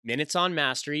Minutes on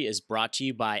Mastery is brought to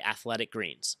you by Athletic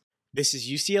Greens. This is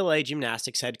UCLA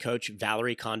Gymnastics head coach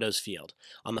Valerie Condos Field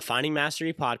on the Finding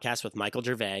Mastery podcast with Michael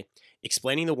Gervais,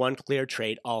 explaining the one clear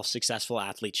trait all successful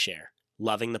athletes share: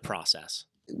 loving the process.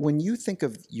 When you think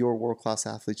of your world-class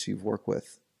athletes you've worked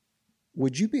with,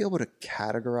 would you be able to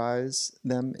categorize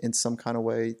them in some kind of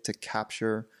way to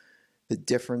capture the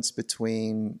difference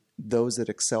between those that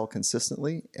excel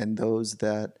consistently and those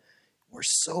that were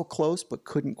so close but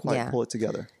couldn't quite pull it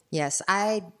together? Yes,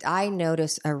 I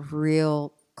notice a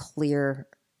real clear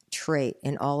trait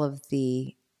in all of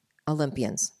the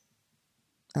Olympians.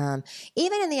 Even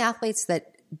in the athletes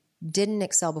that didn't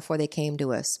excel before they came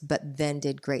to us, but then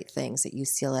did great things at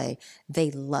UCLA,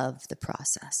 they love the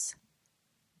process.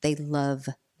 They love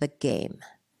the game.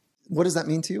 What does that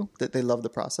mean to you, that they love the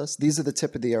process? These are the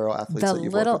tip of the arrow athletes that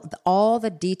you've worked with. All the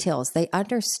details. They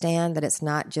understand that it's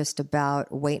not just about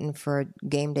waiting for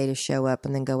game day to show up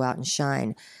and then go out and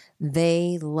shine.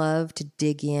 They love to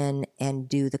dig in and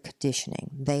do the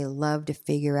conditioning. They love to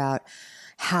figure out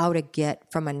how to get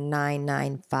from a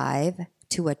 9.95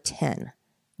 to a 10,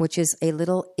 which is a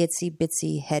little itsy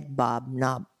bitsy head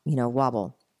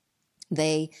wobble.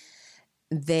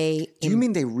 Do you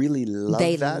mean they really love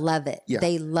that? They love it. Yeah.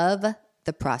 They love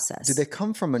the process. Do they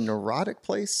come from a neurotic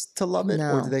place to love it?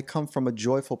 No. Or do they come from a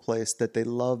joyful place that they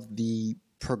love the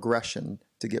progression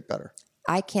to get better?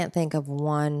 I can't think of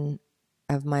one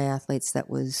of my athletes that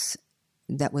was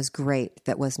great,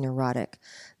 that was neurotic.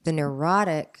 The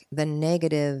neurotic, the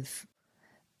negative,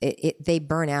 they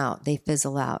burn out, they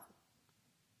fizzle out.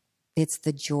 It's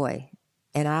the joy.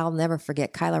 And I'll never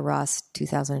forget Kyla Ross,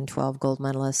 2012 gold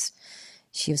medalist.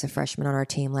 She was a freshman on our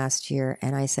team last year.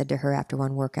 And I said to her after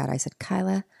one workout, I said,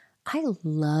 Kyla, I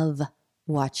love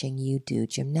watching you do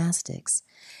gymnastics.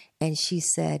 And she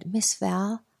said, Miss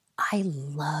Val, I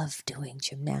love doing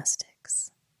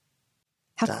gymnastics.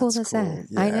 How cool is that?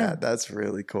 Yeah, I know. That's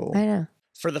really cool. I know.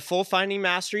 For the full Finding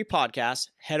Mastery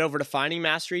podcast, head over to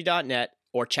findingmastery.net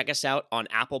or check us out on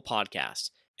Apple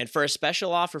Podcasts. And for a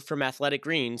special offer from Athletic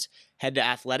Greens, head to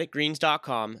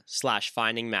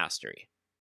athleticgreens.com/findingmastery.